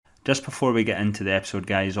Just before we get into the episode,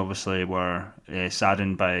 guys, obviously we're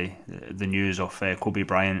saddened by the news of Kobe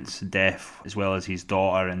Bryant's death, as well as his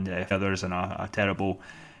daughter and others in a terrible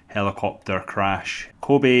helicopter crash.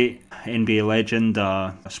 Kobe, NBA legend,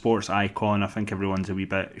 a sports icon. I think everyone's a wee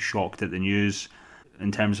bit shocked at the news.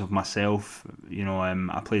 In terms of myself,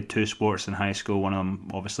 I played 2 sports in high school. One of them,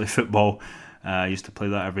 obviously, football. I used to play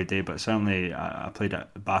that every day, but certainly I played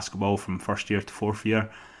basketball from first year to fourth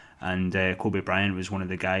year. And Kobe Bryant was one of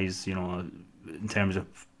the guys, in terms of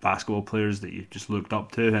basketball players that you just looked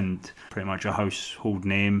up to, and pretty much a household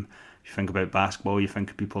name. If you think about basketball, you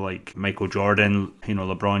think of people like Michael Jordan,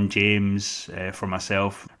 LeBron James, for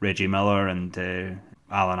myself, Reggie Miller and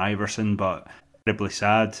Allen Iverson, but incredibly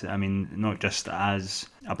sad. I mean, not just as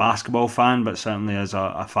a basketball fan, but certainly as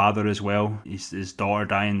a father as well. His daughter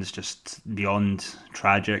dying is just beyond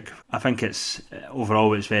tragic. I think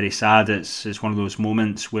overall it's very sad. It's one of those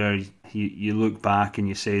moments where you look back and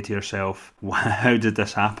you say to yourself, wow, how did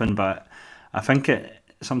this happen? But I think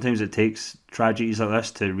sometimes it takes tragedies like this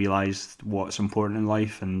to realise what's important in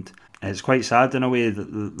life, and it's quite sad in a way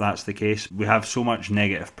that that's the case. We have so much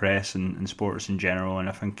negative press in sports in general, and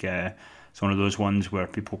I think it's one of those ones where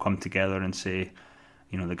people come together and say,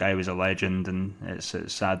 the guy was a legend, and it's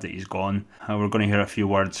sad that he's gone. We're going to hear a few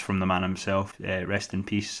words from the man himself. Rest in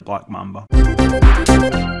peace, Black Mamba.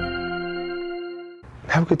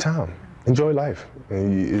 Have a good time. Enjoy life.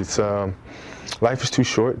 It's life is too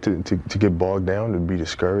short to get bogged down, to be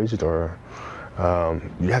discouraged, or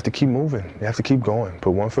you have to keep moving. You have to keep going.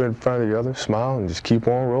 Put one foot in front of the other, smile, and just keep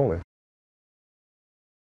on rolling.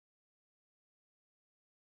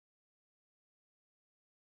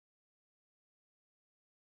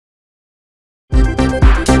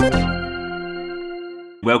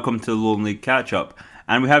 Welcome to the Lone League Catch-Up.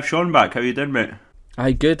 And we have Sean back. How are you doing, mate?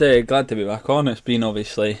 Aye, good. Glad to be back on. It's been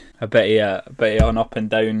obviously a bit of an up and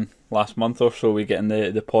down last month or so. We getting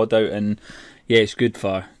the pod out, and yeah, it's good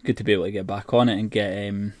to be able to get back on it and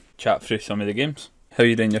get chat through some of the games. How are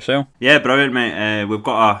you doing yourself? Yeah, brilliant, mate. We've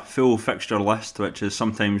got a full fixture list, which is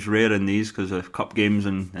sometimes rare in these because of cup games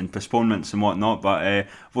and postponements and whatnot. But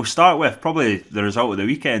we'll start with probably the result of the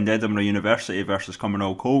weekend: Edinburgh University versus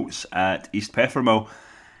Cumbernauld Colts at East Peffermill.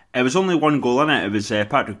 It was only one goal in it. It was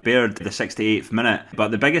Patrick Baird, the 68th minute.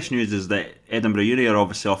 But the biggest news is that Edinburgh Uni are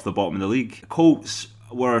obviously off the bottom of the league. Colts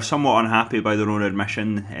were somewhat unhappy by their own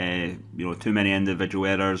admission. Too many individual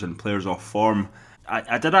errors and players off form.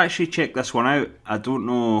 I did actually check this one out. I don't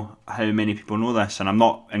know how many people know this, and I'm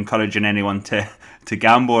not encouraging anyone to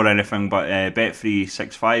gamble or anything, but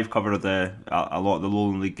Bet365 cover a lot of the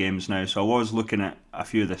Lowland League games now. So I was looking at a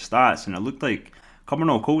few of the stats, and it looked like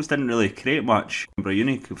Cumbernauld Colts didn't really create much. Edinburgh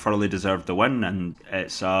Uni thoroughly deserved the win, and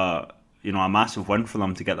it's a massive win for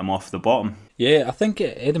them to get them off the bottom. Yeah, I think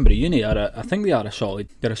Edinburgh Uni are a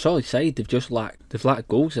solid side. They've lacked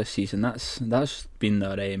goals this season. That's been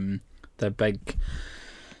their big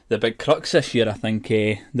crux this year. I think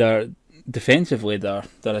they're defensively they're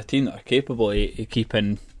a team that are capable of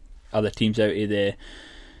keeping other teams out of their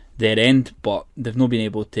end, but they've not been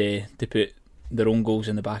able to put their own goals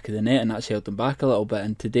in the back of the net, and that's held them back a little bit.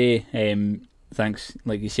 And today, thanks,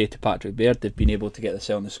 like you say, to Patrick Baird, they've been able to get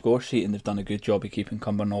themselves on the score sheet, and they've done a good job of keeping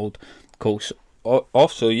Cumbernauld Colts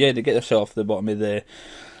off. So yeah, they get themselves off the bottom of the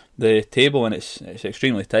table, and it's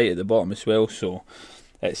extremely tight at the bottom as well. So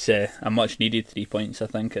it's a much needed 3 points, I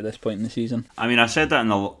think, at this point in the season. I mean, I said that in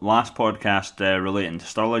the last podcast relating to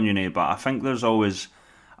Stirling Uni, but I think there's always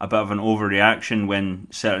a bit of an overreaction when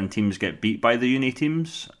certain teams get beat by the Uni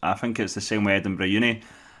teams. I think it's the same with Edinburgh Uni.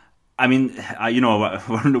 I mean,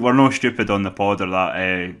 we're no stupid on the pod or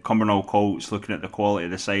that. Cumbernauld Colts, looking at the quality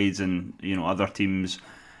of the sides and other teams,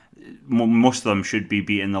 most of them should be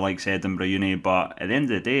beating the likes of Edinburgh Uni, but at the end of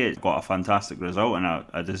the day, it's got a fantastic result and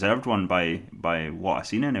a deserved one by what I've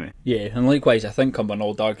seen anyway. Yeah, and likewise, I think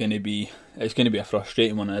Cumbernauld are going to be a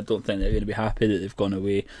frustrating one. I don't think they're going to be happy that they've gone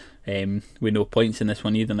away with no points in this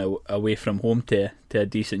one, even away from home to a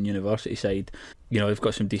decent university side. They've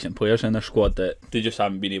got some decent players in their squad that they just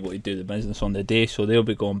haven't been able to do the business on the day, so they'll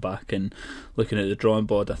be going back and looking at the drawing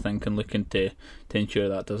board, I think, and looking to ensure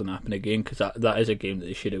that doesn't happen again, because that is a game that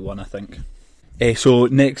they should have won, I think. So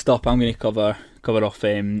next up, I'm going to cover off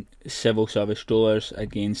Civil Service Strollers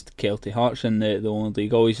against Kelty Hearts in the Lowland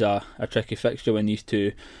League. Always a tricky fixture when these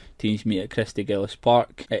two teams meet at Christy Gillis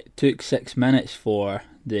Park. It took 6 minutes for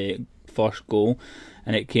the first goal,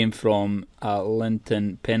 and it came from a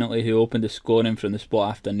Linton penalty, who opened the scoring from the spot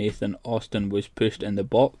after Nathan Austin was pushed in the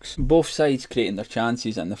box. Both sides creating their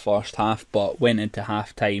chances in the first half, but went into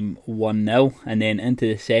half time 1-0, and then into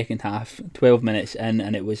the second half, 12 minutes in,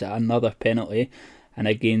 and it was another penalty, and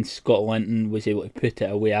again Scott Linton was able to put it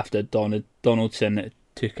away after Donaldson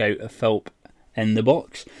took out a Philp in the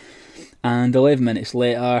box. And 11 minutes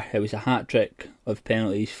later, it was a hat-trick of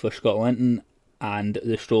penalties for Scott Linton, and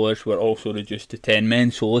the Strollers were also reduced to 10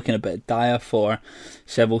 men, so looking a bit dire for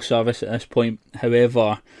civil service at this point.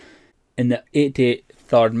 However, in the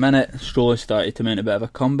 83rd minute, Strollers started to mount a bit of a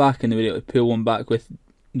comeback, and they were able to pull one back with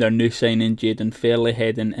their new signing Jayden Fairley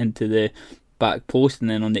heading into the back post, and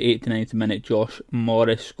then on the 89th minute Josh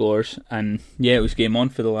Morris scores, and yeah, it was game on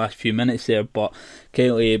for the last few minutes there, but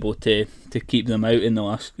Killie able to keep them out in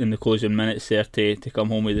the closing minutes there to come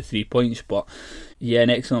home with the 3 points. But yeah,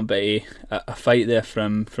 an excellent bit of a fight there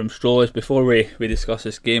from Strollers. Before we discuss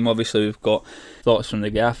this game, obviously we've got thoughts from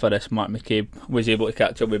the gaffer as Mark McCabe was able to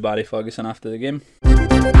catch up with Barry Ferguson after the game.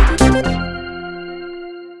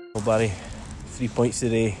 Well, Barry, 3 points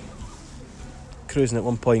today, cruising at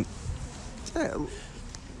one point.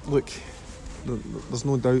 Look, there's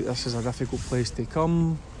no doubt this is a difficult place to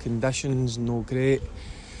come. Conditions no great,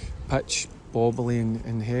 pitch bobbly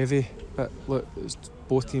and heavy, but look,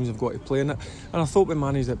 both teams have got to play in it, and I thought we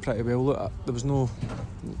managed it pretty well. Look, there was no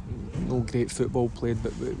great football played,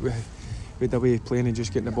 but we had a way of playing and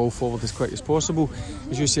just getting the ball forward as quick as possible.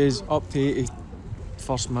 As you says, up to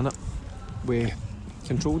 81st minute we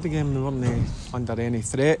controlled the game, we weren't under any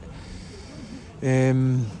threat.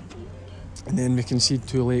 And then we concede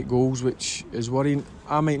 2 late goals, which is worrying.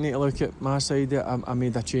 I might need to look at my side. I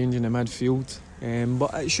made a change in the midfield,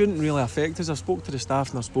 but it shouldn't really affect us. I spoke to the staff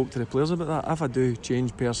and I spoke to the players about that. If I do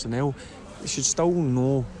change personnel, they should still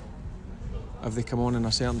know if they come on in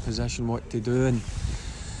a certain position what to do. And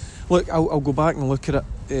look, I'll go back and look at it.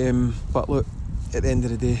 But look, at the end of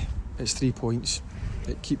the day, it's 3 points.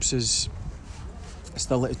 It keeps us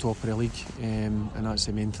still at the top of the league, and that's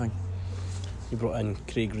the main thing. You brought in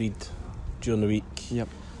Craig Reid during the week. Yep.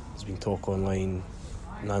 There's been talk online,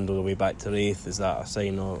 Nando the way back to Raith. Is that a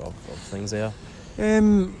sign of things there?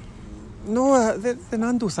 No, the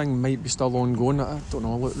Nando thing might be still ongoing. I don't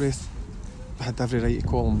know. Look, Raith had every right to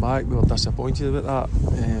call him back. We were disappointed about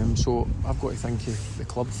that. So I've got to think of the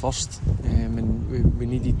club first, and we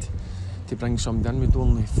needed to bring somebody in. We'd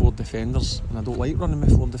only 4 defenders, and I don't like running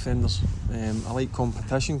with 4 defenders. I like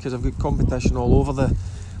competition because I've got competition all over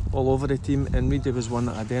the team, and Reedy was one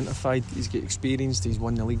that identified. He's got experience, he's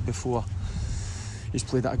won the league before, he's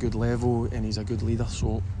played at a good level, and he's a good leader,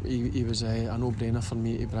 so he was a no-brainer for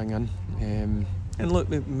me to bring in. And look,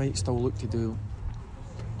 we might still look to do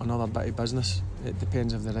another bit of business. It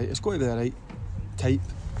depends if it's got to be the right type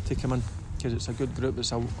to come in, because it's a good group,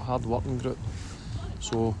 it's a hard working group,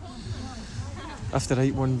 so if the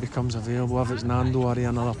right one becomes available, if it's Nando or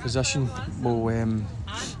another position,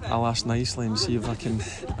 I'll ask nicely and see if I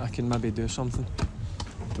can maybe do something.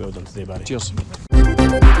 Well done today, Barry. Cheers.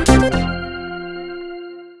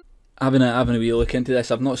 Having a wee look into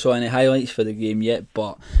this, I've not saw any highlights for the game yet,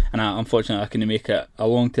 unfortunately I couldn't make it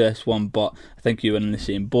along to this one, but I think you were in the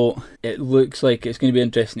same boat. It looks like it's going to be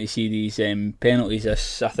interesting to see these penalties.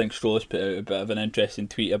 I think Strollers put out a bit of an interesting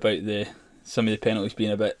tweet about some of the penalties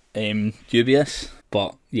being a bit dubious,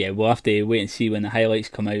 but yeah, we'll have to wait and see when the highlights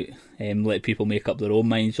come out, let people make up their own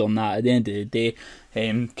minds on that. At the end of the day,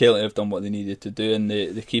 Killie have done what they needed to do, and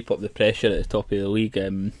they keep up the pressure at the top of the league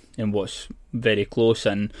in what's very close.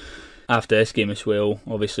 And after this game as well,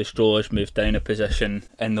 obviously Strollers moved down a position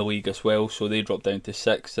in the league as well, so they dropped down to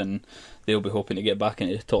 6th, and they'll be hoping to get back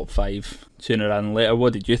into the top 5 sooner rather than later.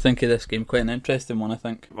 What did you think of this game? Quite an interesting one, I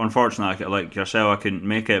think. Unfortunately, like yourself, I couldn't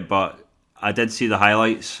make it, but I did see the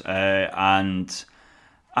highlights, and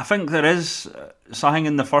I think there is something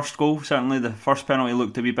in the first goal. Certainly the first penalty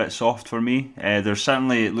looked a wee bit soft for me.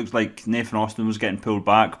 It looked like Nathan Austin was getting pulled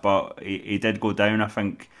back, but he did go down, I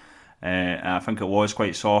think. I think it was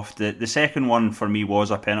quite soft. The second one for me was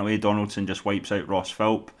a penalty. Donaldson just wipes out Ross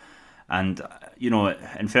Philp, and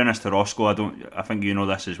in fairness to Roscoe, I think you know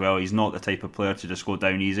this as well, he's not the type of player to just go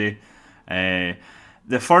down easy. The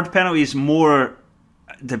third penalty is more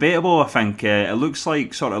debatable, I think. It looks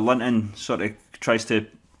like sort of Linton sort of tries to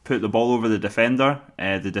put the ball over the defender.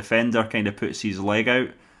 The defender kind of puts his leg out.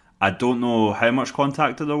 I don't know how much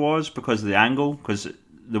contact there was because of the angle, because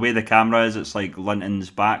the way the camera is, it's like Linton's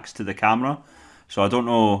back's to the camera, so I don't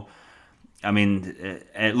know. I mean,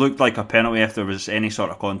 it looked like a penalty. If there was any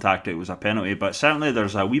sort of contact, it was a penalty, but certainly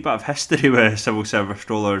there's a wee bit of history with Civil Service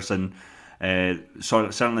Strollers, and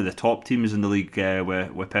certainly the top teams in the league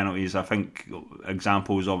with penalties. I think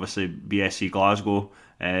examples, obviously BSC Glasgow,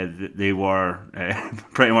 they were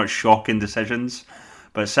pretty much shocking decisions,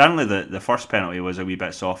 but certainly the first penalty was a wee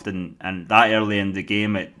bit soft, and that early in the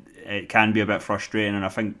game it can be a bit frustrating, and I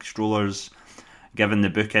think Strollers, given the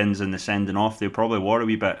bookends and the sending off, they probably were a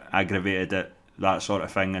wee bit aggravated at that sort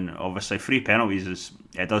of thing. And obviously 3 penalties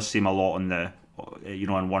it does seem a lot in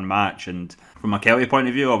one match. And from a Kelty point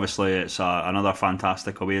of view, obviously it's another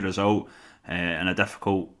fantastic away result in a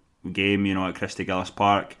difficult game, at Christy Gillis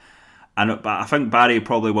Park. But I think Barry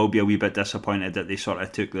probably will be a wee bit disappointed that they sort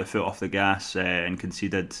of took the foot off the gas and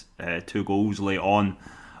conceded 2 goals late on.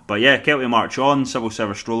 But yeah, Kelty march on. Civil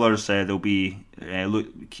Service Strollers, they'll be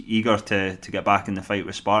eager to get back in the fight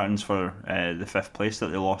with Spartans for the 5th place that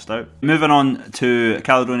they lost out. Moving on to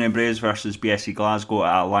Caledonian Braves versus BSC Glasgow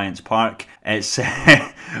at Alliance Park. It's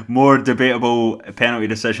more debatable penalty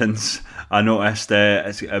decisions. I noticed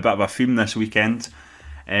it's a bit of a theme this weekend.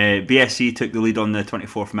 BSC took the lead on the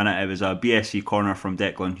 24th minute. It was a BSC corner from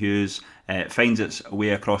Declan Hughes. It finds its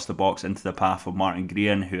way across the box into the path of Martin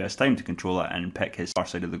Grehan, who has time to control it and pick his far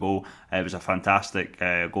side of the goal. It was a fantastic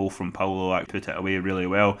goal from Paulo, put it away really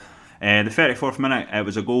well. The 34th minute, it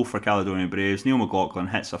was a goal for Caledonian Braves. Neil McLaughlin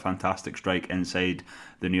hits a fantastic strike inside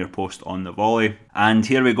the near post on the volley. And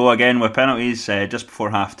here we go again with penalties. Just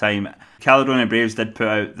before half time, Caledonian Braves did put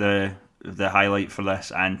out the highlight for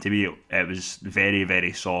this, and to me it was very,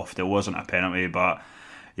 very soft. It wasn't a penalty, but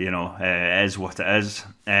it is what it is.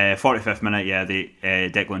 45th minute,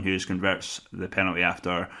 Declan Hughes converts the penalty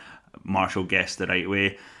after Marshall guessed the right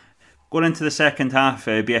way. Going into the second half,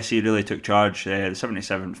 BSC really took charge. The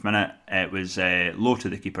 77th minute, it was low to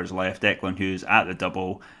the keeper's left. Declan Hughes at the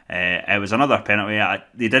double. It was another penalty.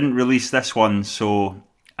 They didn't release this one, so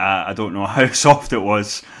I don't know how soft it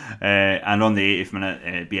was. And on the 80th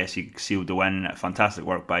minute, BSC sealed the win. Fantastic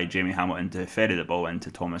work by Jamie Hamilton to ferry the ball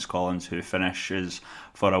into Thomas Collins, who finishes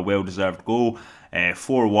for a well-deserved goal.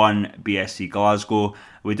 4-1 BSC Glasgow.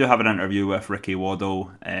 We do have an interview with Ricky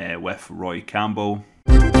Waddle with Roy Campbell.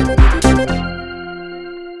 See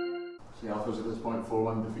Alphas at this point,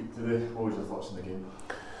 4-1 defeat today. What was your thoughts on the game?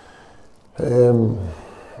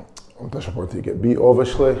 I'm disappointed to get beat,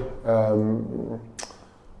 obviously.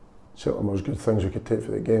 Certainly there was good things we could take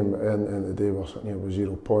for the game, but at the end of the day we're sitting here with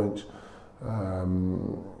 0 points.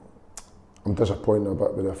 I'm disappointed a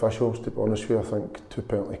bit with the officials, to be honest with you. I think 2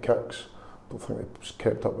 penalty kicks. I don't think they've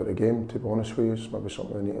kept up with the game, to be honest with you. It's maybe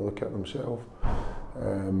something they need to look at themselves.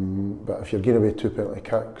 But if you're giving away 2 penalty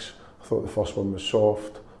kicks, I thought the first one was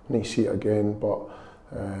soft. I need to see it again, but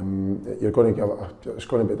you're going to give it. It's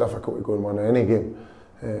going to be difficult to go and win any game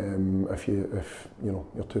if you're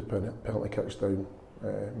 2 penalty kicks down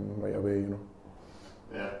right away.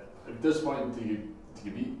 Yeah, it's disappointing to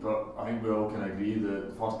get beat, but I think we all can agree that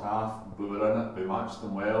the first half we were in it, we matched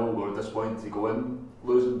them well. We were disappointed to go in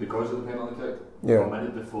losing because of the penalty kick. Yeah. A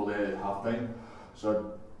minute before the half time.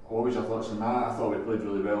 So what was your thoughts on that? I thought we played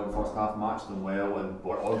really well in the first half, matched them well, and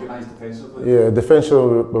were organised defensively. Yeah,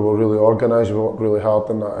 defensively we were really organised. We worked really hard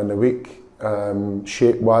in the week,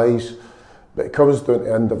 shape wise. But it comes down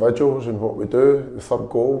to individuals and what we do. The third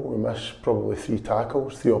goal, we missed probably 3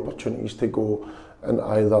 tackles, 3 opportunities to go and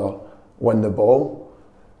either win the ball,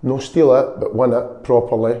 no steal it, but win it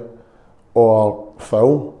properly, or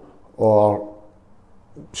foul, or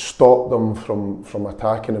stop them from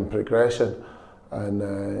attacking and progressing. And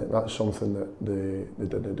that's something that they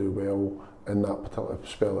didn't do well in that particular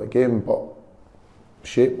spell of the game. But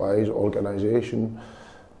shape-wise, organisation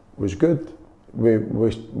was good. We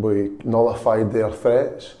nullified their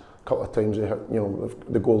threats. A couple of times they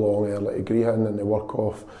go long early to Grehan and they work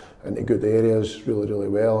off into good areas really, really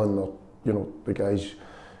well, and the guys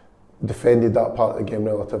defended that part of the game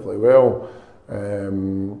relatively well.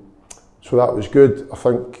 So that was good. I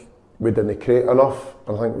think we didn't create enough.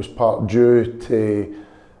 I think it was part due to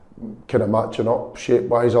kind of matching up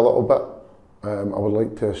shape-wise a little bit. I would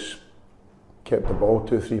like to have kept the ball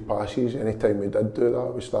 2-3 passes. Anytime we did do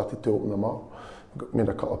that, we started to open them up. Made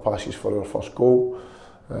a couple of passes for our first goal.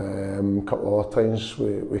 A couple of other times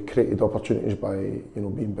we created opportunities by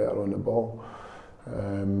being better on the ball.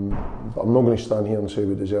 But I'm not going to stand here and say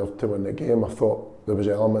we deserved to win the game. I thought there was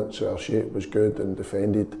elements. Our shape was good and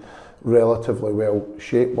defended relatively well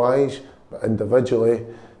shape-wise, but individually,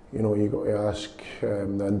 you got to ask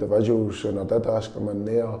the individuals, and I did ask them in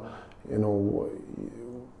there,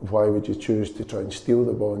 why would you choose to try and steal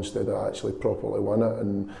the ball instead of actually properly win it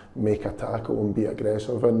and make a tackle and be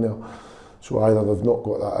aggressive in there? So either they've not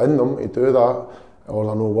got that in them to do that, or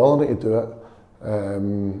they're not willing to do it,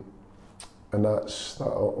 and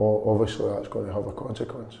obviously that's going to have a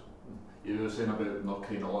consequence. You were saying about not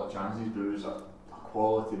creating a lot of chances, but it was a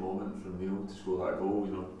quality moment from Neil to score that goal.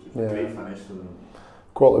 Great finish from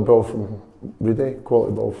quality ball from Reedy,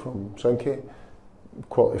 quality ball from Sinky.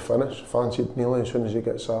 Quality finish, fancied Neil as soon as he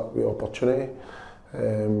gets that opportunity.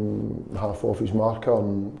 half off his marker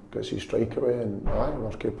and gets his strike away, and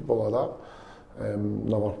we're capable of that.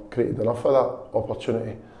 Never created enough of that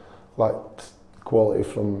opportunity. Lacked quality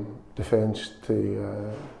from defence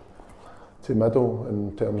to middle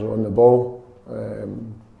in terms of on the ball. I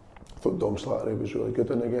thought Dom Slattery was really good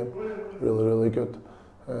in the game, really good.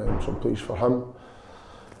 So I'm pleased for him.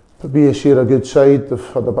 But BSC are a good side. They've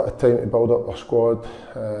had a bit of time to build up their squad.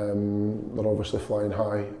 They're obviously flying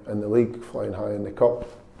high in the league, flying high in the cup.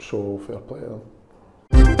 So fair play to them.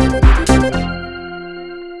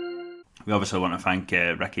 We obviously want to thank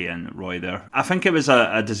Ricky and Roy there. I think it was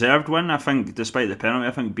a deserved win. I think despite the penalty,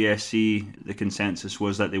 I think BSC, the consensus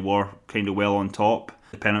was that they were kind of well on top.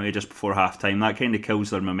 The penalty just before half time, that kind of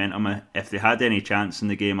kills their momentum. If they had any chance in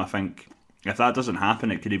the game, I think if that doesn't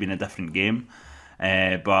happen, it could have been a different game.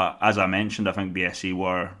 But as I mentioned, I think BSC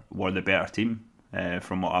were the better team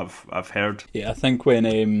from what I've heard. Yeah, I think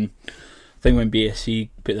when BSC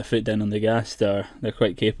put their foot down on the gas, they're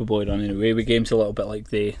quite capable of running away with games a little bit like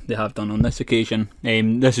they have done on this occasion.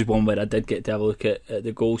 This is one where I did get to have a look at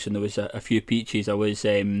the goals, and there was a few peaches. I was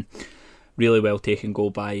really well taken goal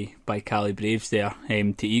by Cali Braves there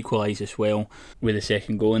to equalise as well with the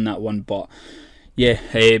second goal in that one. But yeah,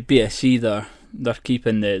 BSC they're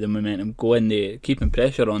keeping the momentum going. They're keeping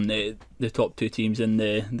pressure on the top two teams in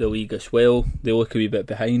the league as well. They look a wee bit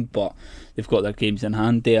behind, but they've got their games in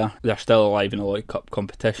hand there. They're still alive in a lot of cup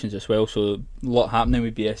competitions as well, so a lot happening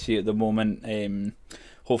with BSC at the moment.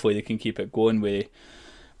 Hopefully they can keep it going with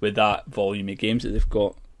that volume of games that they've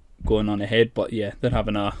got going on ahead. But yeah, they're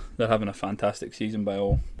having a fantastic season by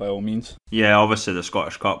all means. Yeah, obviously the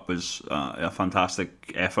Scottish Cup was a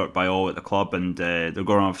fantastic effort by all at the club, and they're going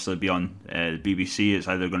to obviously be on BBC. It's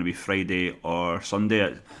either going to be Friday or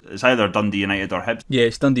Sunday. It's either Dundee United or Hibs. Yeah,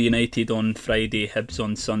 it's Dundee United on Friday, Hibs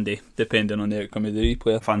on Sunday, depending on the outcome of the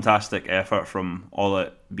replay. Fantastic effort from all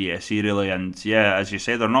at BSC really, and yeah, as you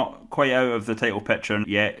say, they're not quite out of the title picture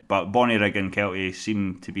yet, but Bonnyrigg and Kelty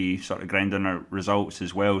seem to be sort of grinding their results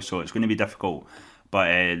as well, so it's going to be difficult.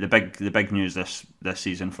 But the big news this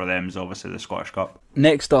season for them is obviously the Scottish Cup.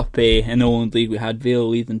 Next up in the Lowland League, we had Vale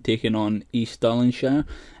of Leithen taking on East Stirlingshire,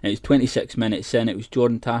 and it was 26 minutes in. It was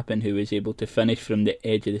Jordan Tappin who was able to finish from the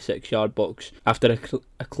edge of the 6-yard box after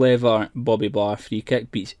a clever Bobby Blair free kick,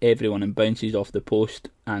 beats everyone and bounces off the post,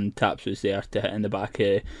 and Taps was there to hit in the back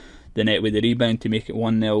of the net with the rebound to make it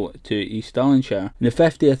 1-0 to East Stirlingshire. In the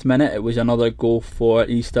 50th minute, it was another goal for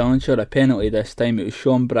East Stirlingshire, a penalty this time. It was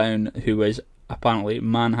Sean Brown who was apparently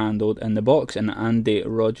manhandled in the box, and Andy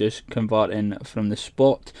Rogers converting from the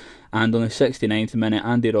spot. And on the 69th minute,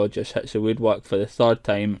 Andy Rogers hits the woodwork for the third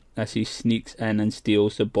time as he sneaks in and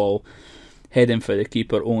steals the ball, heading for the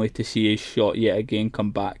keeper, only to see his shot yet again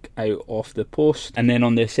come back out off the post. And then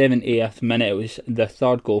on the 70th minute, it was the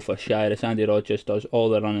third goal for Shire as Andy Rogers does all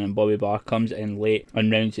the running and Bobby Barr comes in late and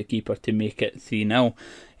rounds the keeper to make it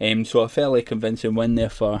 3-0. So a fairly convincing win there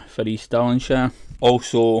for East Stirlingshire.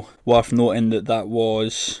 Also worth noting that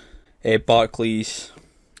was Barclay's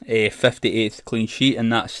 58th clean sheet,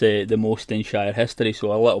 and that's the most in Shire history,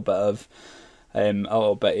 so a little bit of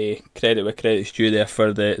credit where credit's due there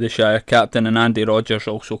for the Shire captain. And Andy Rogers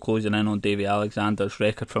also closing in on Davy Alexander's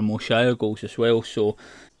record for most Shire goals as well, so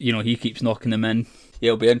he keeps knocking them in.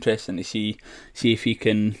 It'll be interesting to see if he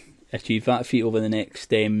can achieve that feat over the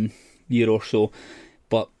next year or so.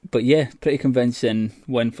 But yeah, pretty convincing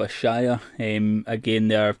win for Shire. Again,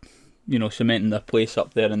 they're cementing their place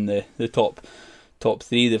up there in the top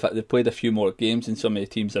three. They've played a few more games than some of the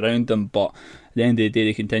teams around them, but at the end of the day,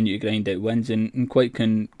 they continue to grind out wins and quite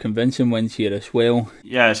convincing wins here as well.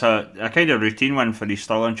 Yeah, it's a kind of routine win for East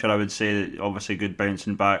Stirlingshire, I would say. Obviously, good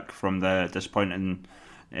bouncing back from the disappointing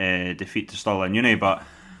defeat to Stirling Uni, but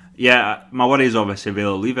yeah, my worry is obviously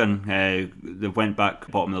Vale of Leithen. They went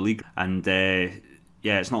back bottom of the league, and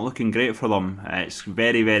yeah, it's not looking great for them. It's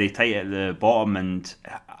very, very tight at the bottom, and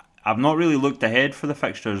I've not really looked ahead for the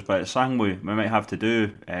fixtures, but it's something we might have to do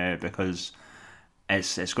because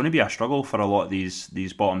it's going to be a struggle for a lot of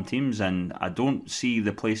these bottom teams, and I don't see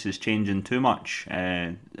the places changing too much.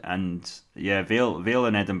 And yeah, Vale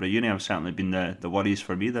and Edinburgh Uni have certainly been the worries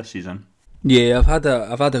for me this season. Yeah, I've had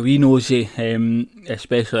a wee nosy,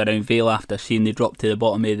 especially around Vale after seeing they drop to the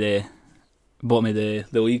bottom of the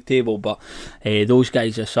league table, but those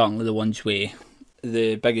guys are certainly the ones with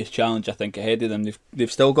the biggest challenge I think ahead of them.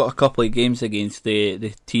 They've still got a couple of games against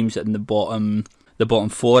the teams in the bottom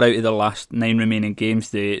 4 out of the last 9 remaining games.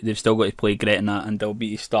 They've still got to play Gretna and they'll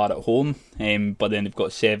beat Star at home, but then they've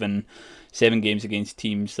got seven games against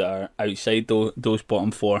teams that are outside those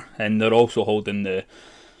bottom 4, and they're also holding the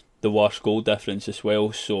the worst goal difference as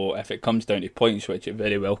well. So if it comes down to points, which it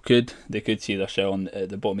very well could, they could see themselves at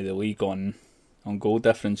the bottom of the league on goal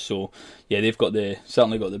difference. So yeah, they've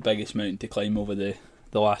certainly got the biggest mountain to climb over the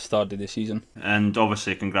last third of the season. And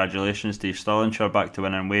obviously congratulations to Stirlingshire back to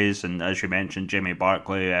winning ways, and as you mentioned, Jamie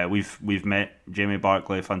Barclay, we've met Jamie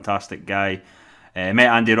Barclay, fantastic guy. Met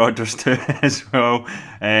Andy Rodgers too as well.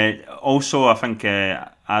 Also I think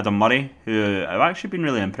Adam Murray, who I've actually been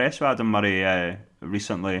really impressed with Adam Murray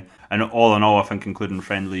recently, and all in all I think including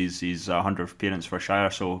friendlies he's 100th appearance for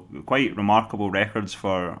Shire, so quite remarkable records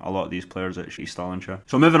for a lot of these players at East Stirlingshire.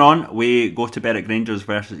 So moving on, we go to Berwick Rangers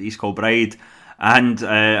versus East Kilbride. And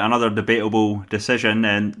another debatable decision,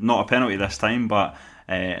 and not a penalty this time, but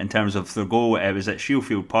in terms of the goal, it was at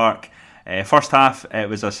Shieldfield Park. First half, it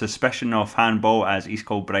was a suspicion of handball as East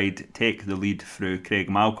Kilbride take the lead through Craig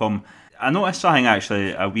Malcolm. I noticed something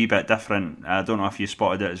actually a wee bit different. I don't know if you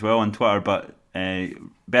spotted it as well on Twitter, but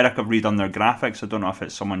Berwick have redone their graphics. I don't know if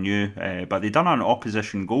it's someone new, but they've done an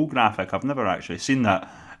opposition goal graphic. I've never actually seen that.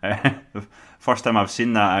 First time I've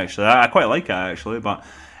seen that actually. I quite like it actually, but...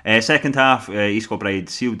 second half, East Kilbride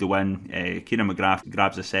sealed the win. Kieran McGrath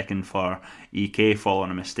grabs a second for EK following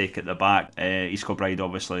a mistake at the back. East Kilbride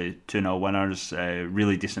obviously 2-0 winners.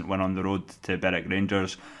 Really decent win on the road to Berwick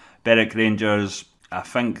Rangers. Berwick Rangers, I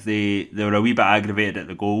think they were a wee bit aggravated at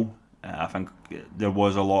the goal. I think there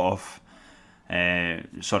was a lot of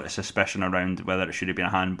sort of suspicion around whether it should have been a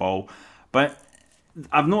handball. But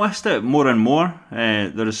I've noticed it more and more.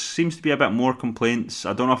 There seems to be a bit more complaints.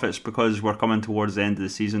 I don't know if it's because we're coming towards the end of the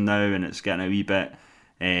season now and it's getting a wee bit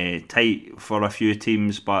tight for a few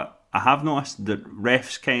teams, but I have noticed that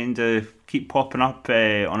refs kind of keep popping up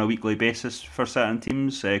on a weekly basis for certain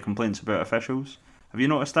teams, complaints about officials. Have you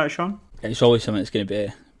noticed that, Sean? It's always something that's going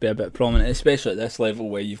to be a bit prominent, especially at this level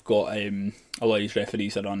where you've got a lot of these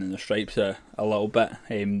referees are running their stripes a little bit.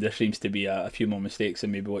 There seems to be a few more mistakes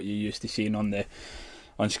than maybe what you're used to seeing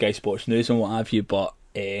on Sky Sports News and what have you. But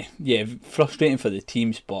yeah, frustrating for the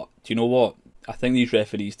teams. But do you know what? I think these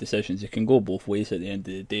referees' decisions, it can go both ways at the end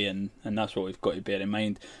of the day, and that's what we've got to bear in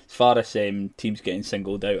mind. As far as teams getting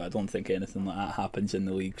singled out, I don't think anything like that happens in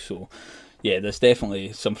the league. So yeah, there's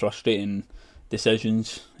definitely some frustrating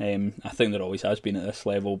decisions. I think there always has been at this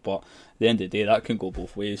level, but at the end of the day that can go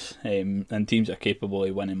both ways, and teams are capable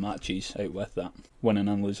of winning matches out with that, winning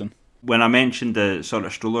and losing. When I mentioned the sort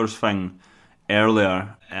of strollers thing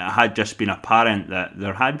earlier, it had just been apparent that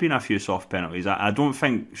there had been a few soft penalties. I don't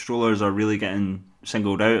think strollers are really getting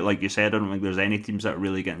singled out, like you said. I don't think there's any teams that are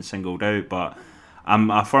really getting singled out, but I'm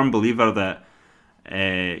a firm believer that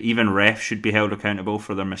even refs should be held accountable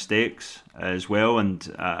for their mistakes as well,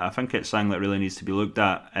 and I think it's something that really needs to be looked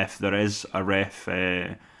at. If there is a ref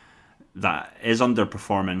that is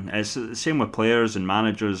underperforming, it's the same with players and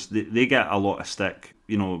managers. They get a lot of stick,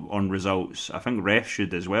 on results. I think refs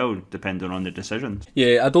should as well, depending on the decisions.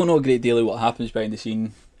 Yeah, I don't know a great deal of what happens behind the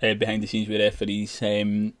scenes with referees,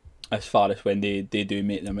 as far as when they do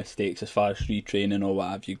make their mistakes, as far as retraining or what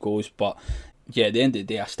have you goes, but yeah, at the end of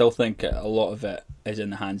the day, I still think a lot of it is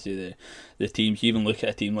in the hands of the teams. You even look at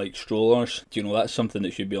a team like Strollers, that's something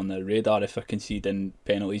that should be on their radar if they're conceding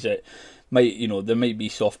penalties. It might, there might be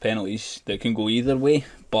soft penalties that can go either way,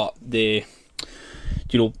 but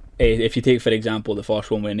if you take, for example, the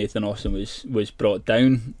first one where Nathan Austin was brought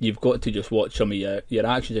down, you've got to just watch some of your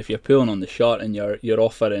actions. If you're pulling on the shirt and you're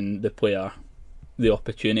offering the player the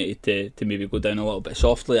opportunity to maybe go down a little bit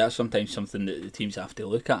softly, that's sometimes something that the teams have to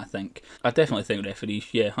look at. I definitely think referees,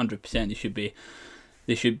 100%,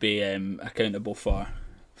 they should be accountable for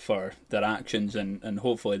their actions, and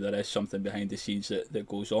hopefully there is something behind the scenes that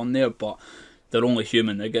goes on there, but they're only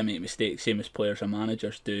human. They're going to make mistakes, same as players and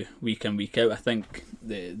managers do week in, week out. I think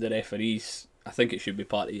the referees, I think it should be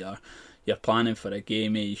part of your planning for a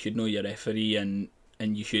game. You should know your referee, and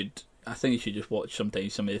you should, I think you should just watch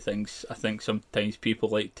sometimes some of the things. I think sometimes people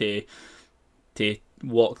like to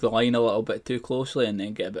walk the line a little bit too closely and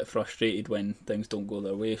then get a bit frustrated when things don't go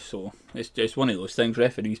their way. So it's just one of those things.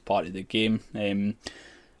 Referees part of the game, and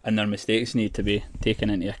their mistakes need to be taken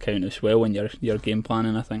into account as well when you're game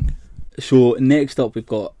planning, I think. So next up we've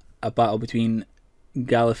got a battle between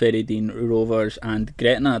Gallifreydine Rovers and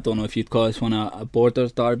Gretna. I don't know if you'd call this one a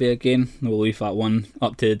Borders derby again. We'll leave that one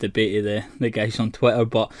up to the debate of the guys on Twitter,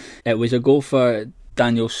 but it was a goal for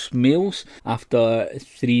Daniel Smales after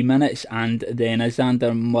 3 minutes, and then a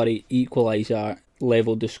Xander Murray equaliser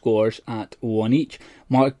levelled the scores at 1 each.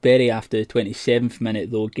 Mark Berry after the 27th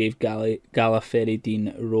minute though gave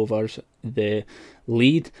Gallifreydine Rovers the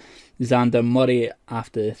lead. Xander Murray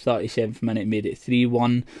after the 37th minute made it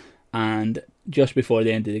 3-1, and just before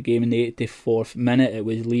the end of the game in the 84th minute it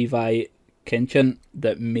was Levi Kinchin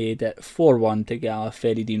that made it 4-1 to Gala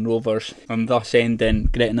Ferrydean Rovers, and thus ending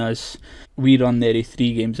Gretna's wee run there of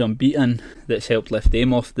 3 games unbeaten that's helped lift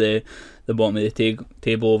them off the bottom of the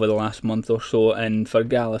table over the last month or so. And for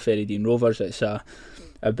Gala Ferrydean Rovers, it's a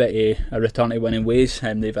bit of a return to winning ways.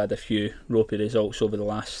 They've had a few ropey results over the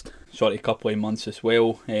last couple of months as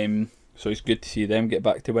well. So it's good to see them get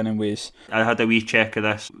back to winning ways. I had a wee check of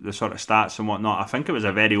this, the sort of stats and whatnot. I think it was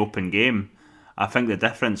a very open game. I think the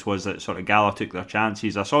difference was that sort of Gala took their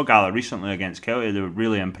chances. I saw Gala recently against Kelty. They were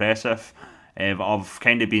really impressive. I've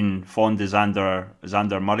kind of been fond of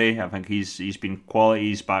Xander Murray. I think he's been quality.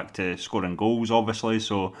 He's back to scoring goals, obviously.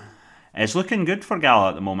 So it's looking good for Gala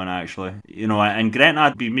at the moment, actually. You know, and Gretna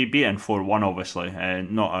had been beaten 4-1, obviously.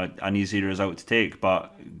 Not an easy result to take,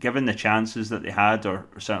 but given the chances that they had, or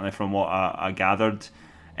certainly from what I gathered,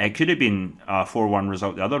 it could have been a 4-1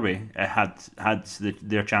 result the other way. It had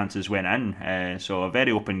their chances went in. So a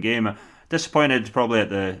very open game. Disappointed probably at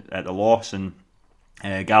the loss, and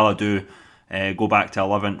Gala do go back to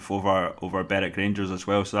 11th over Berwick Rangers as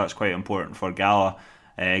well. So that's quite important for Gala.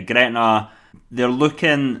 Gretna, they're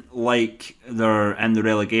looking like they're in the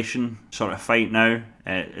relegation sort of fight now.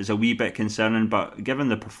 Is a wee bit concerning, but given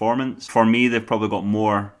the performance, for me, they've probably got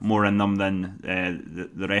more in them than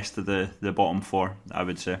the rest of the bottom 4, I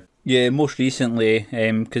would say. Yeah, most recently,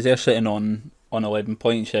 because they're sitting on 11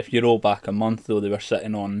 points. If you roll back a month, though, they were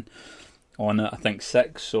sitting on I think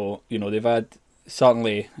 6. So, you know, they've had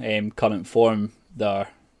certainly current form. They're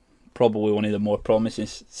probably one of the more promising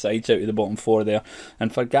sides out of the bottom 4 there.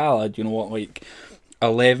 And for Gala, you know what, like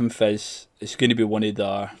 11th is going to be one of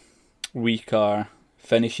the weaker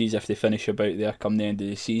finishes if they finish about there come the end of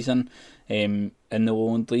the season in the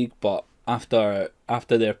Lowland League. But after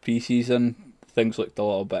their pre-season, things looked a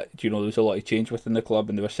little bit, you know, there was a lot of change within the club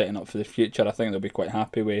and they were setting up for the future. I think they'll be quite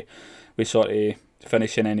happy with sort of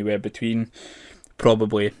finishing anywhere between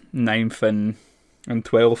probably 9th and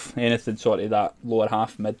 12th, anything sort of that lower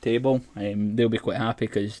half mid-table. They'll be quite happy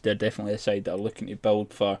because they're definitely a side that are looking to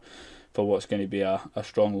build for what's going to be a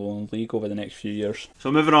strong Lowland League over the next few years.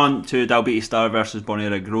 So moving on to Dalbeattie Star versus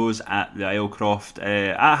Bonnyrigg Rose at the Islecroft.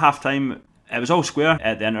 At half-time, it was all square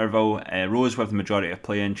at the interval. Rose with the majority of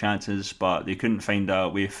play-in chances, but they couldn't find a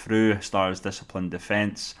way through Star's disciplined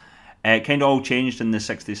defence. It kind of all changed in the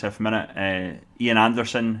 67th minute. Ian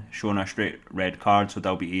Anderson shown a straight red card, so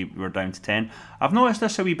Dalbeattie were down to 10. I've noticed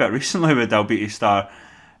this a wee bit recently with Dalbeattie Star.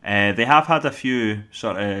 They have had a few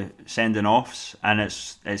sort of sending offs, and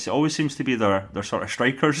it always seems to be their sort of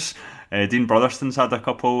strikers. Dean Brotherston's had a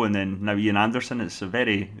couple, and then now Ian Anderson. It's a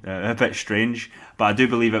bit strange, but I do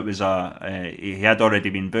believe it was he had already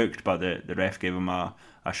been booked, but the ref gave him a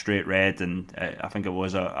straight red, and I think it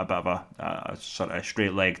was a bit of a sort of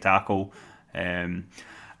straight leg tackle, and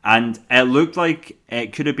it looked like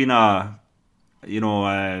it could have been a bit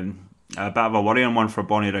of a worrying one for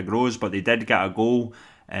Bonnyrigg Rose, but they did get a goal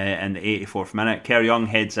in the 84th minute. Kerr Young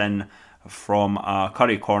heads in from a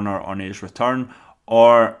Curry corner on his return,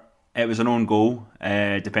 or it was an own goal,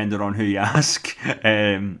 depending on who you ask.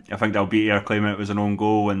 I think Dalbeattie are claiming it was an own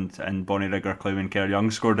goal, and Bonnyrigg are claiming Kerr Young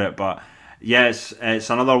scored it. But yes, it's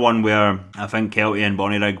another one where I think Kelty and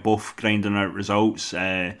Bonnyrigg both grinding out results.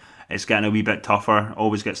 It's getting a wee bit tougher,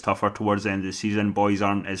 always gets tougher towards the end of the season. Boys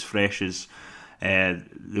aren't as fresh as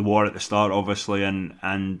they were at the start, obviously,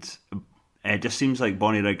 and it just seems like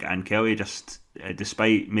Bonnyrigg and Kelty, just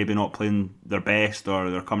despite maybe not playing their best, or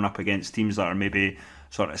they're coming up against teams that are maybe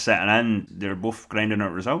sort of sitting in, they're both grinding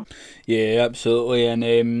out results. Yeah, absolutely. And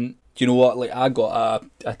do you know what? Like, I got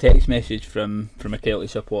a text message from a Kelty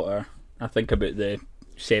supporter, I think about the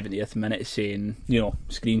 70th minute, saying, you know,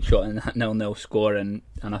 screenshotting that 0-0 score, and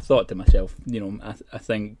I thought to myself, you know, I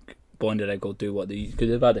think Bonnyrigg will do what they, because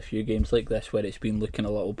they've had a few games like this where it's been looking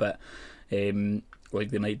a little bit like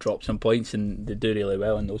they might drop some points, and they do really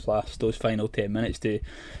well in those final 10 minutes to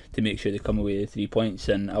make sure they come away with 3 points.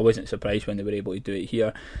 And I wasn't surprised when they were able to do it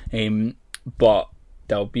here. But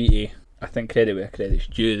Dalbeattie, I think credit where credit's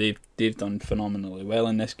due. They've done phenomenally well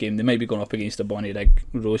in this game. They might be going up against a Bonnyrigg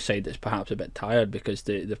Rose side that's perhaps a bit tired because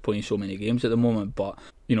they're playing so many games at the moment. But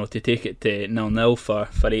you know, to take it to 0-0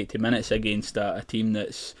 for 80 minutes against a team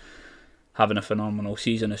that's having a phenomenal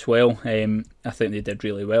season as well, I think they did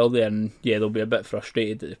really well there. And yeah, they'll be a bit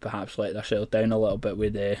frustrated that they perhaps let themselves down a little bit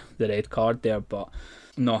with the red card there. But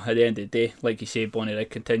no, at the end of the day, like you say, Bonnyrigg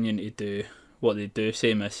continuing to do what they do,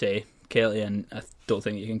 same as Kelty, and I don't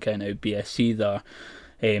think you can kind of BSC there.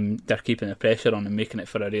 They're keeping the pressure on and making it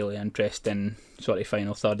for a really interesting sort of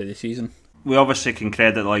final third of the season. we obviously can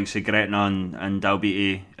credit the likes of Gretna and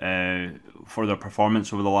Dalbeattie for their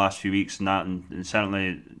performance over the last few weeks and that, and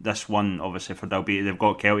certainly this one, obviously for Dalbeattie, they've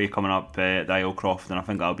got Kelty coming up at the Islecroft, and I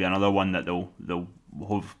think that'll be another one that they'll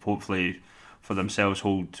hopefully for themselves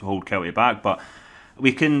hold Kelty back. But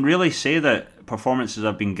we can really say that performances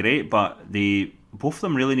have been great, but both of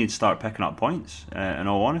them really need to start picking up points. In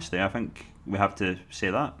all honesty, I think we have to say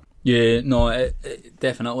that. Yeah, no,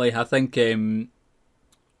 definitely. I think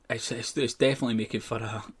it's definitely making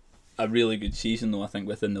for a really good season, though, I think,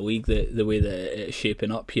 within the league, the way that it's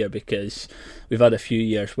shaping up here, because we've had a few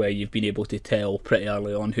years where you've been able to tell pretty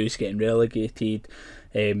early on who's getting relegated.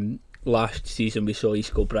 Last season we saw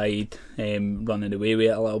East Kilbride running away with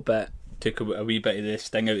it a little bit, took a wee bit of the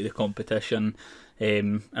sting out of the competition,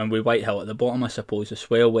 and with Whitehill at the bottom, I suppose, as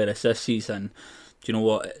well, whereas this season, do you know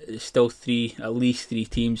what, it's still at least three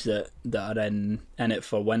teams that are in it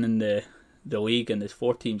for winning the league, and there's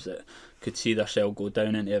 4 teams that could see themselves go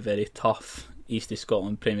down into a very tough East of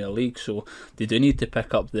Scotland Premier League, so they do need to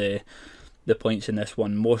pick up the points in this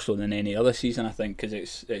one more so than any other season, I think, because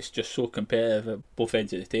it's just so competitive at both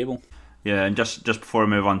ends of the table. Yeah, and just before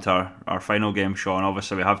we move on to our final game, Sean,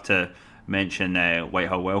 obviously we have to mention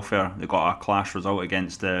Whitehill Welfare. They got a clash result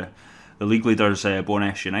against the league leaders,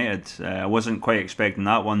 Bo'ness United. I wasn't quite expecting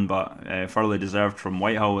that one, but thoroughly deserved from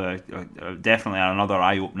Whitehill. Definitely another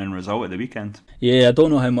eye-opening result at the weekend. Yeah, I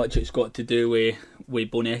don't know how much it's got to do with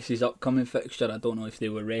Bo'ness's upcoming fixture. I don't know if they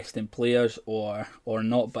were resting players or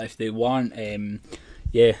not, but if they weren't,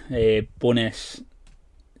 Bo'ness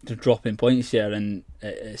dropping points there, and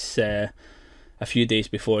it's a few days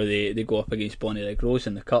before they go up against Bonnyrigg Rose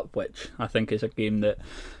in the Cup, which I think is a game that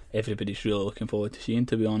everybody's really looking forward to seeing,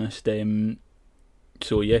 to be honest.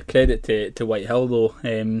 So yeah, credit to Whitehill though,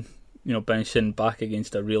 bouncing back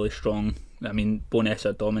against a really strong, I mean, Bo'ness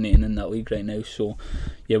are dominating in that league right now, so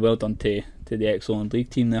yeah, well done to the excellent league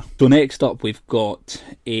team there. So next up we've got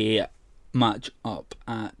a match up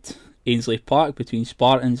at Ainslie Park between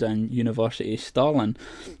Spartans and University of Stirling,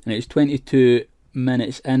 and it was 22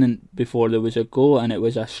 minutes in before there was a goal, and it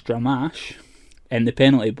was a Stramash in the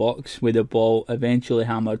penalty box with the ball eventually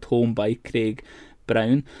hammered home by Craig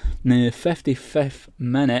Brown. And in the 55th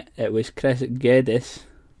minute it was Chris Geddes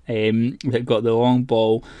that got the long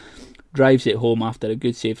ball, drives it home after a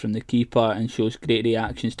good save from the keeper, and shows great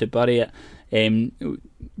reactions to bury it.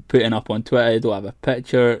 Putting up on Twitter, I don't have a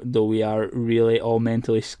picture, though we are really all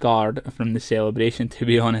mentally scarred from the celebration, to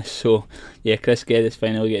be honest. So yeah, Chris Geddes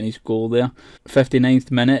finally getting his goal there.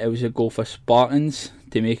 59th minute, it was a goal for Spartans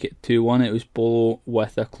to make it 2-1. It was Bolo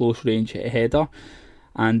with a close range header,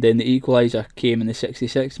 and then the equaliser came in the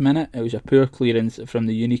 66th minute. It was a poor clearance from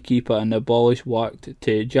the uni keeper, and the ball is worked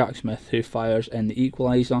to Jack Smith, who fires in the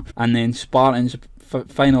equaliser. And then Spartans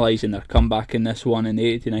finalising their comeback in this one in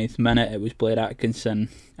the 89th minute. It was Blair Atkinson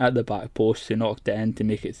at the back post who knocked it in to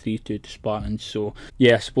make it 3-2 to Spartans. So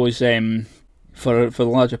yeah, I suppose for the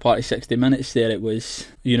larger part of 60 minutes there, it was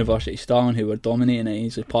University of Stirling who were dominating at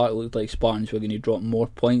Ainslie Park. It looked like Spartans were going to drop more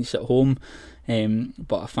points at home,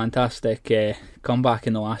 but a fantastic comeback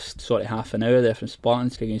in the last sort of half an hour there from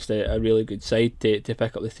Spartans against a really good side to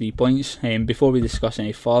pick up the 3 points. Before we discuss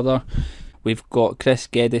any further, we've got Chris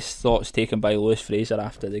Geddes' thoughts taken by Lewis Fraser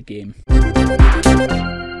after the game.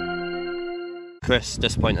 Chris,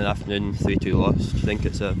 disappointing afternoon, 3-2 loss. Do you think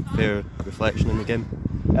it's a fair reflection in the game?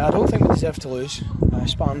 I don't think we deserve to lose.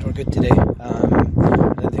 Spartans were good today. I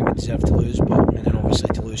didn't think we deserved to lose, and then obviously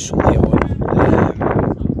to lose so late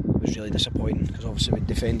on was really disappointing, because obviously we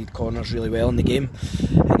defended corners really well in the game,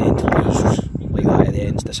 and then to lose like that at the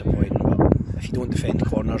end is disappointing. But if you don't defend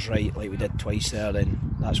corners right, like we did twice there, then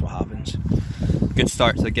that's what happens. Good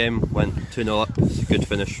start to the game, went 2-0 up, it's a good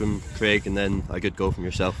finish from Craig, and then a good goal from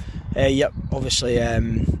yourself. Yep, obviously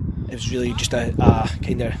it was really just a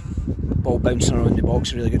kind of ball bouncing around the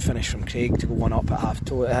box, a really good finish from Craig to go 1-up at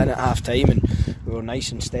half time, and we were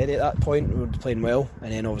nice and steady at that point. We were playing well,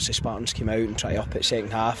 and then obviously Spartans came out and tried up at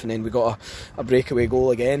second half, and then we got a breakaway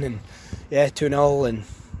goal again, and yeah, 2-0,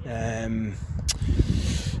 and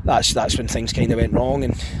that's when things kind of went wrong.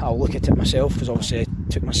 And I'll look at it myself, because obviously I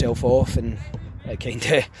took myself off, and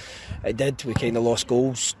it did. We kind of lost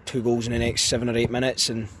goals, 2 goals in the next 7 or 8 minutes,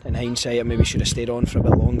 and in hindsight I maybe should have stayed on for a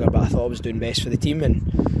bit longer, but I thought I was doing best for the team,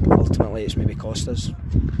 and ultimately it's maybe cost us.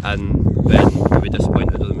 And Ben will be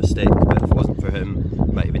disappointed with the mistake, but if it wasn't for him,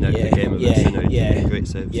 he might have been out of the game a bit sooner. Yeah, great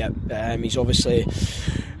saves.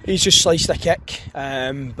 He's just sliced a kick,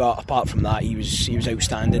 but apart from that, he was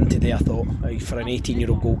outstanding today. I thought for an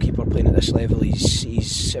 18-year-old goalkeeper playing at this level,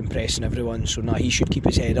 he's impressing everyone. So he should keep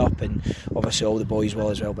his head up, and obviously all the boys will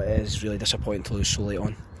as well. But it is really disappointing to lose so late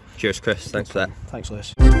on. Cheers, Chris. Thanks for that. Thanks,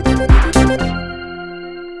 Lewis.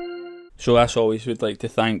 So as always, we'd like to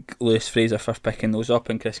thank Lewis Fraser for picking those up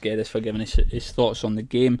and Chris Geddes for giving us his thoughts on the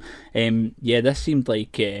game. This seemed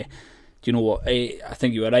like, do you know what, I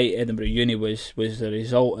think you were right, Edinburgh Uni was the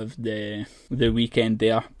result of the weekend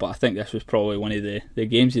there, but I think this was probably one of the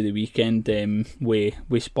games of the weekend,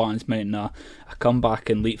 with Spartans mounting a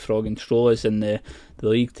comeback and leapfrogging Strollers in the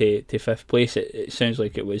league to 5th place. It sounds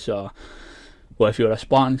like it was well, if you're a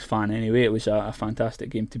Spartans fan anyway, it was a fantastic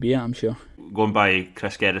game to be at, I'm sure. Going by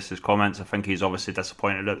Chris Geddes' comments, I think he's obviously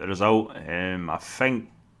disappointed at the result. I think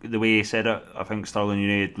the way he said it, I think Stirling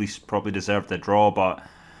United at least probably deserved the draw, but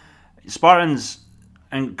Spartans,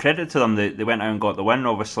 and credit to them, they went out and got the win.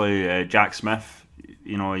 Obviously, Jack Smith,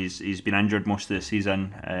 he's been injured most of the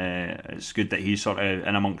season. It's good that he's sort of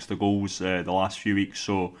in amongst the goals the last few weeks.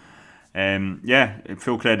 So,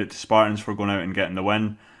 full credit to Spartans for going out and getting the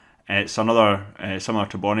win. It's another similar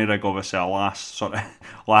to Bonnyrigg, obviously a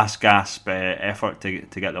last gasp effort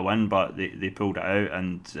to get the win, but they pulled it out,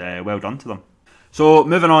 and well done to them. So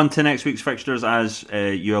moving on to next week's fixtures, as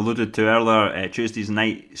you alluded to earlier, Tuesday's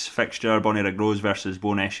night's fixture, Bonnyrigg Rose versus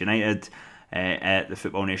Bo'ness United at the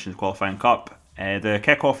Football Nations Qualifying Cup. The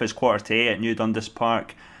kick-off is 7:45 at New Dundas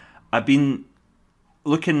Park. I've been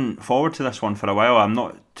looking forward to this one for a while. I'm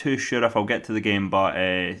not too sure if I'll get to the game, but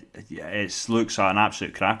it looks an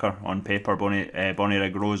absolute cracker on paper.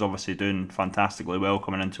 Bonnyrigg Rose obviously doing fantastically well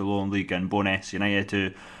coming into Lowland League, and Bo'ness United, who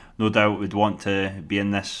no doubt would want to be in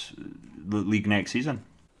this league next season.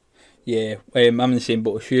 Yeah, I'm in the same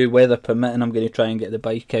boat as you. Weather permitting, I'm going to try and get the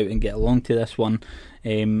bike out and get along to this one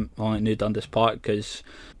on New Dundas Park, because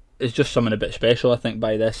it's just something a bit special, I think,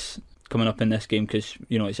 by this coming up in this game, because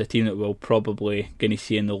it's a team that we're probably going to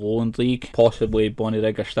see in the Lowland League. Possibly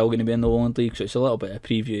Bonnyrigg are still going to be in the Lowland League, so it's a little bit of a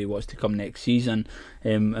preview of what's to come next season.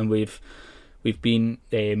 And we've been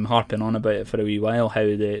harping on about it for a wee while, how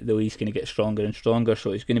the league's going to get stronger and stronger,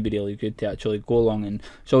 so it's going to be really good to actually go along, and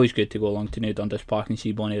it's always good to go along to New Dundas Park and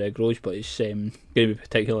see Bonnyrigg Rose, but it's going to be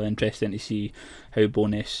particularly interesting to see how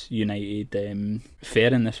Bo'ness United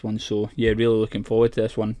fare in this one. So yeah, really looking forward to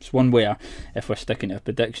this one. It's one where, if we're sticking to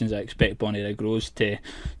predictions, I expect Bonnyrigg Rose to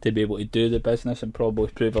be able to do the business and probably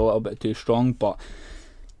prove a little bit too strong, but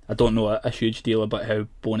I don't know a huge deal about how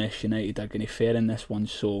Bo'ness United are going to fare in this one,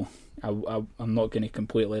 so I'm not going to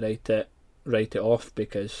completely write it off,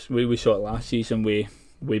 because we saw it last season with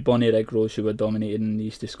Bonnyrigg Rose, who were dominating in the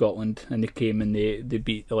east of Scotland, and they came and they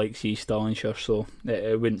beat the likes of East Stirlingshire, so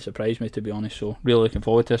it wouldn't surprise me, to be honest. So really looking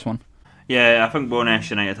forward to this one. Yeah, I think Bo'ness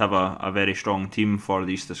United have a very strong team for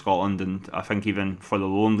the east of Scotland, and I think even for the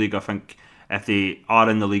Lowland League, I think if they are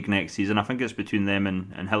in the league next season, I think it's between them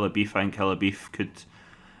and Hillabeef. I think Hillabeef could.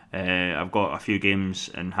 I've got a few games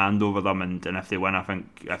in hand over them, and if they win,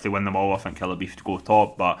 if they win them all, I think Hillabeef to go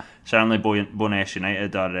top. But certainly Bo'ness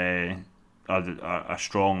United are a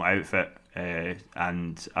strong outfit,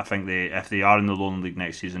 and I think if they are in the Lowland League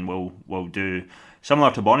next season, will do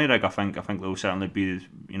similar to Bonnyrigg. I think they'll certainly be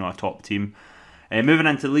a top team. Moving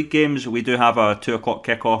into league games, we do have a 2:00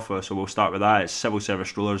 kick-off, so we'll start with that. It's Civil Service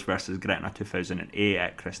Strollers versus Gretna 2008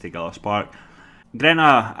 at Christy Gillis Park.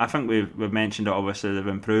 Gretna, I think we've mentioned it, obviously they've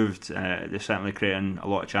improved. They're certainly creating a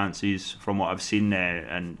lot of chances from what I've seen,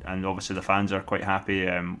 and obviously the fans are quite happy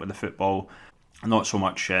with the football. Not so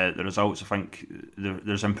much the results. I think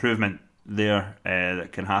there's improvement there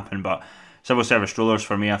that can happen, but Civil Service Strollers,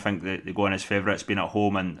 for me, I think they go in as favourites being at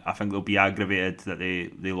home, and I think they'll be aggravated that they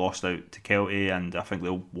lost out to Kelty, and I think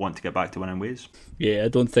they'll want to get back to winning ways. Yeah, I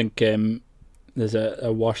don't think there's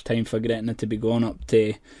a worse time for Gretna to be going up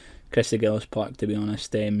to Christy Gillis Park, to be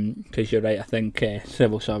honest, because you're right. I think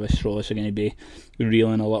Civil Service Strollers are going to be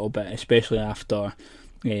reeling a little bit, especially after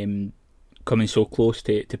coming so close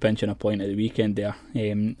to pinching a point at the weekend there. I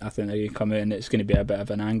think they're going to come out and it's going to be a bit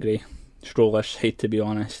of an angry Strollers side, to be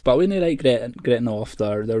honest. But when they like Gretna off,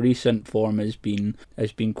 their recent form has been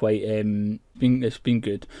quite it's been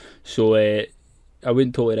good. So I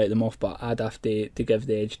wouldn't totally write them off, but I'd have to give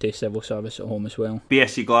the edge to Civil Service at home as well.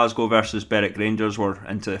 BSC Glasgow versus Berwick Rangers. We're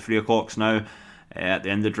into the 3 o'clocks now at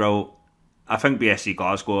the end of the drill. I think BSC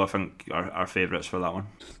Glasgow, are favourites for that one.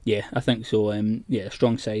 Yeah, I think so.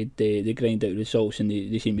 Strong side. They grind out results, and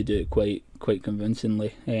they seem to do it quite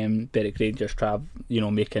convincingly. Berwick Rangers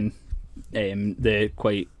making the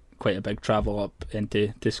quite a big travel up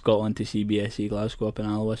into Scotland to see BSC Glasgow up in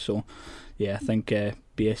Alloa. So yeah, I think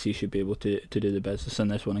BSC should be able to do the business in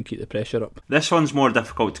this one and keep the pressure up. This one's more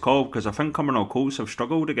difficult to call, because I think Cumbernauld Colts have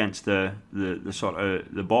struggled against the sort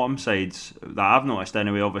of the bottom sides that I've noticed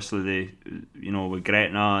anyway. Obviously with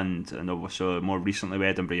Gretna and obviously more recently with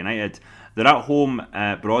Edinburgh United, they're at home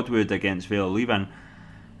at Broadwood against Vale of Leven.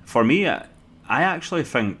 For me, I actually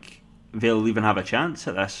think they'll even have a chance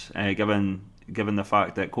at this, given the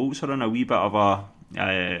fact that Colts are in a wee bit of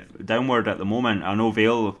a downward at the moment. I know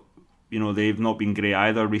Vale, they've not been great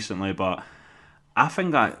either recently, but I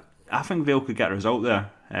think Vale could get a result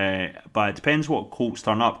there. But it depends what Colts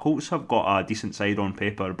turn up. Colts have got a decent side on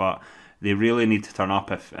paper, but they really need to turn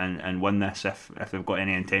up and win this if they've got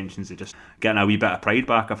any intentions of just getting a wee bit of pride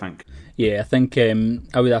back, I think. Yeah, I think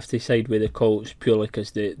I would have to side with the Colts purely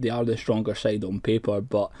because they are the stronger side on paper,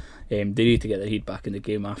 but they need to get their head back in the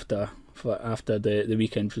game after the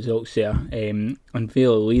weekend results there. And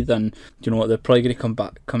Vale lead, and do you know what, they're probably going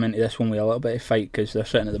to come into this one with a little bit of fight because they're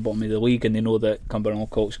sitting at the bottom of the league and they know that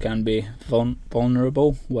Colts can be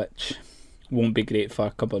vulnerable, which won't be great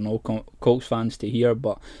for Colts fans to hear,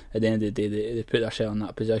 but at the end of the day they put themselves in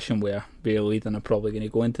that position where Vale lead and are probably going to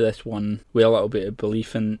go into this one with a little bit of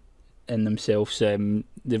belief in themselves.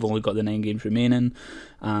 They've only got the 9 games remaining,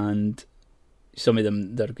 and some of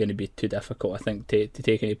them they're going to be too difficult, I think, to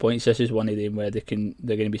take any points. This is one of them where they're going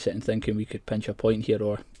to be sitting thinking we could pinch a point here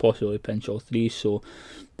or possibly pinch all 3, so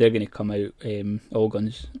they're going to come out all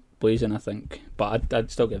guns blazing, I think, but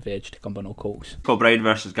I'd still give the edge to Cumbernauld Colts. Kilbride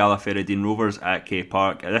versus Gallagher-Ferradine Rovers at K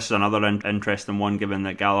Park. This is another interesting one, given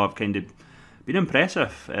that Gala have kind of been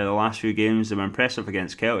impressive the last few games. They were impressive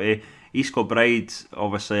against Kelty. East Kilbride,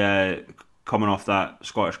 obviously coming off that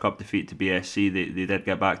Scottish Cup defeat to BSC, they did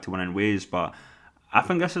get back to winning ways, but I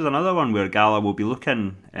think this is another one where Gala will be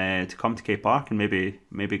looking to come to K Park and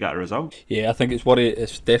maybe get a result. Yeah, I think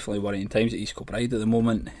it's definitely worrying times at East Kilbride at the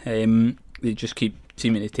moment. They just keep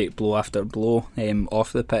seeming to take blow after blow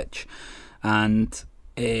off the pitch, and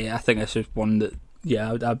I think this is one that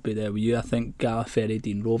I'd be there with you. I think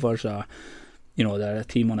Gallagher-Ferradine Rovers are, they're a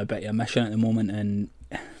team on a bit of a mission at the moment, and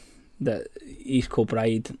that East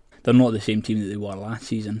Kilbride, they're not the same team that they were last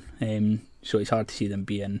season, so it's hard to see them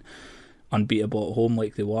being unbeatable at home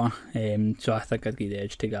like they were. So I think I'd give the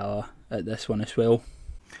edge to Gala at this one as well.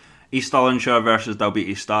 East Stirlingshire versus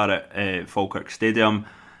Dalbeattie Star at Falkirk Stadium.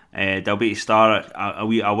 Dalbeattie Star, I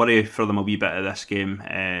worry for them a wee bit of this game.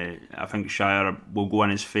 I think Shire will go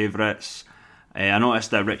in as favourites. I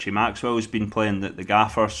noticed that Richie Maxwell's been playing the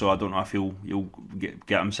gaffer, so I don't know if he'll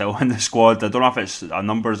get himself in the squad. I don't know if it's a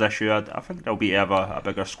numbers issue. I think Dalbeattie have a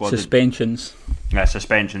bigger squad. Suspensions,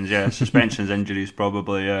 injuries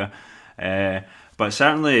probably. But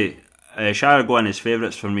certainly Shire go in as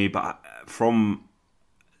favourites for me. But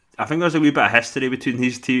I think there's a wee bit of history between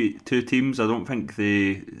these two teams. I don't think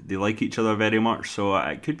they like each other very much, so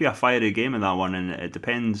it could be a fiery game in that one, and it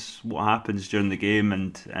depends what happens during the game,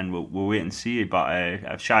 and we'll wait and see.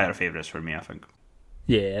 But Shire favourites for me, I think.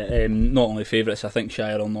 Yeah, not only favourites, I think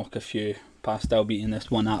Shire will knock a few past Dalbeattie in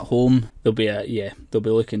this one at home. They'll be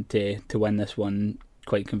looking to win this one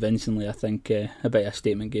quite convincingly. I think a bit of a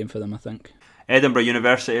statement game for them, I think. Edinburgh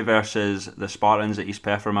University versus the Spartans at East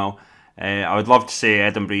Peffermill. I would love to say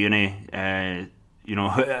Edinburgh Uni,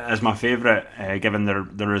 as my favourite, given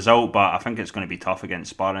the result, but I think it's going to be tough against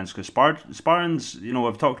Spartans, because Spartans,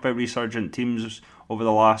 we've talked about resurgent teams over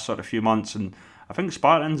the last sort of few months, and I think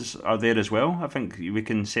Spartans are there as well. I think we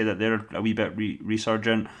can say that they're a wee bit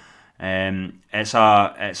resurgent. It's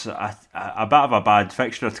a bit of a bad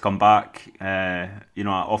fixture to come back,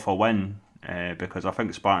 off a win. Because I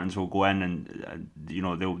think Spartans will go in and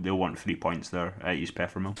they'll want 3 points there at East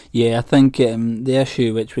Peffermill. Yeah, I think the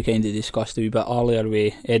issue which we kind of discussed a wee bit earlier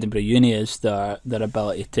with Edinburgh Uni is their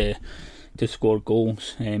ability to score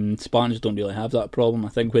goals. Spartans don't really have that problem. I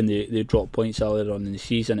think when they drop points earlier on in the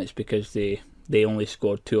season, it's because they only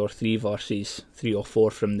scored 2 or 3 versus 3 or 4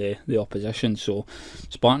 from the opposition. So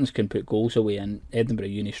Spartans can put goals away, and Edinburgh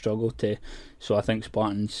Uni struggle to. So I think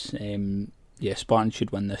Spartans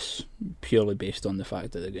should win this purely based on the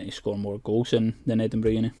fact that they're going to score more goals than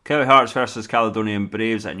Edinburgh Uni. Kelly Hearts versus Caledonian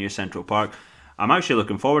Braves at New Central Park. I'm actually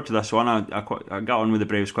looking forward to this one. I got on with the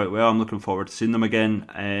Braves quite well. I'm looking forward to seeing them again.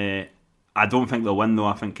 I don't think they'll win though.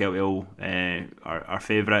 I think Kelty are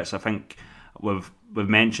favourites. I think we've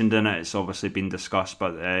mentioned in it, it's obviously been discussed,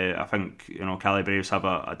 but I think Cali Braves have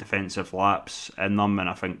a defensive lapse in them, and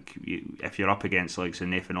I think if you're up against like say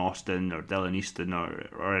Nathan Austin or Dylan Easton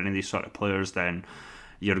or any of these sort of players, then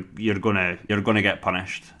you're gonna get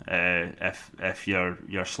punished if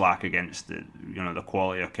you're slack against the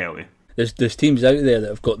quality of Kelty. There's teams out there that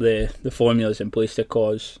have got the formulas in place to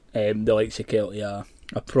cause the likes of Kelty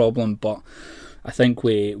a problem, but I think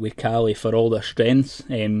with Cali, for all their strengths,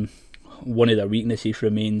 one of their weaknesses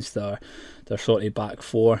remains their sort of back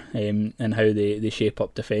four and how they shape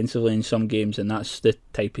up defensively in some games, and that's the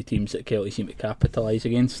type of teams that Kelty seem to capitalise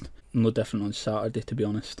against. No different on Saturday, to be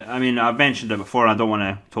honest. I mean, I've mentioned it before, and I don't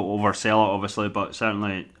want to oversell it, obviously, but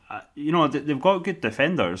certainly, they've got good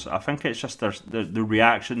defenders. I think it's just the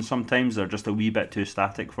reactions sometimes, they're just a wee bit too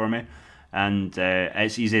static for me. And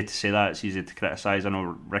it's easy to say that, it's easy to criticise. I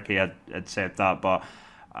know Ricky had said that, but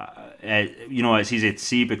it's easy to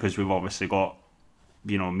see because we've obviously got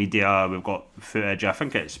media, we've got footage. I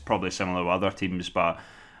think it's probably similar with other teams, but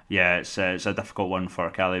yeah, it's a difficult one for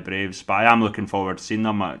Caley Braves. But I am looking forward to seeing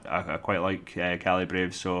them. I quite like Caley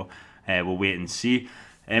Braves, so we'll wait and see.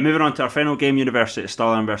 Moving on to our final game, University of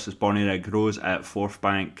Stirling versus Bonnyrigg Rose at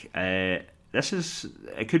Forthbank.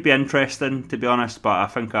 It could be interesting, to be honest, but I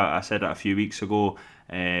think I said it a few weeks ago.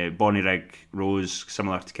 Bonnyrigg Rose,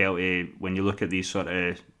 similar to Kelty, when you look at these sort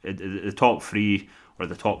of the top three, or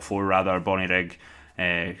the top four rather, Bonnyrigg,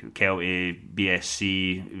 Kelty,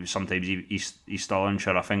 BSC, sometimes East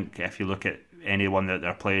Stirlingshire. I think if you look at anyone that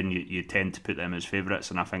they're playing, you tend to put them as favourites,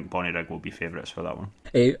 and I think Bonnyrigg will be favourites for that one.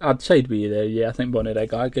 I'd side with you there. Yeah, I think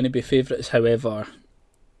Bonnyrigg are going to be favourites. However,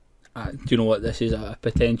 do you know what? This is a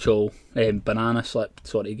potential banana slip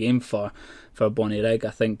sort of game for Bonnyrigg.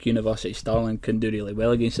 I think University of Stirling can do really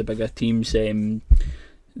well against the bigger teams.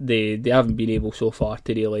 They haven't been able so far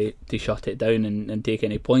to shut it down and take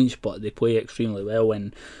any points, but they play extremely well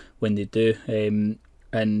when they do.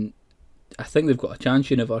 And I think they've got a chance,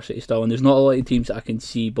 University of Stirling. There's not a lot of teams that I can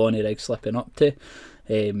see Bonnyrigg slipping up to,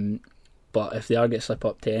 but if they are going to slip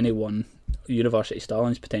up to anyone, University of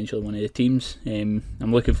Stirling's potentially one of the teams. I'm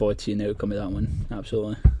looking forward to seeing the outcome of that one,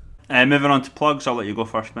 absolutely. Moving on to plugs, I'll let you go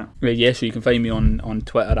first, mate. Yeah, so you can find me on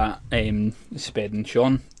Twitter at Sped and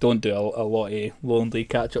Sean. Don't do a lot of lonely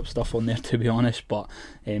catch-up stuff on there, to be honest, but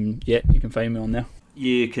you can find me on there.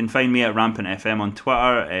 You can find me at Rampant FM on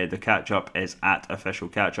Twitter. The catch-up is at Official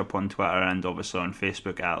Catch-up on Twitter, and obviously on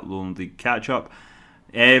Facebook at Lonely Catch-up.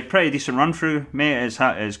 Pretty decent run through, mate.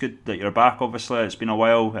 It's good that you're back. Obviously, it's been a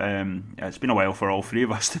while. It's been a while for all three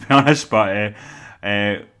of us, to be honest. But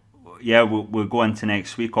we'll go into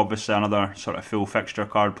next week. Obviously, another sort of full fixture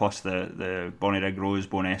card plus the Bonnyrigg Rose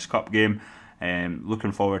Bonus Cup game.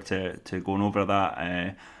 Looking forward to going over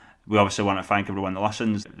that. We obviously want to thank everyone that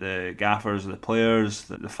listens, the gaffers, the players,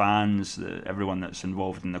 the fans, everyone that's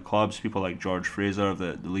involved in the clubs, people like George Fraser,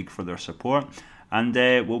 the league, for their support. And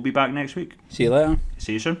we'll be back next week. See you later.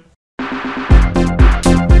 See you soon.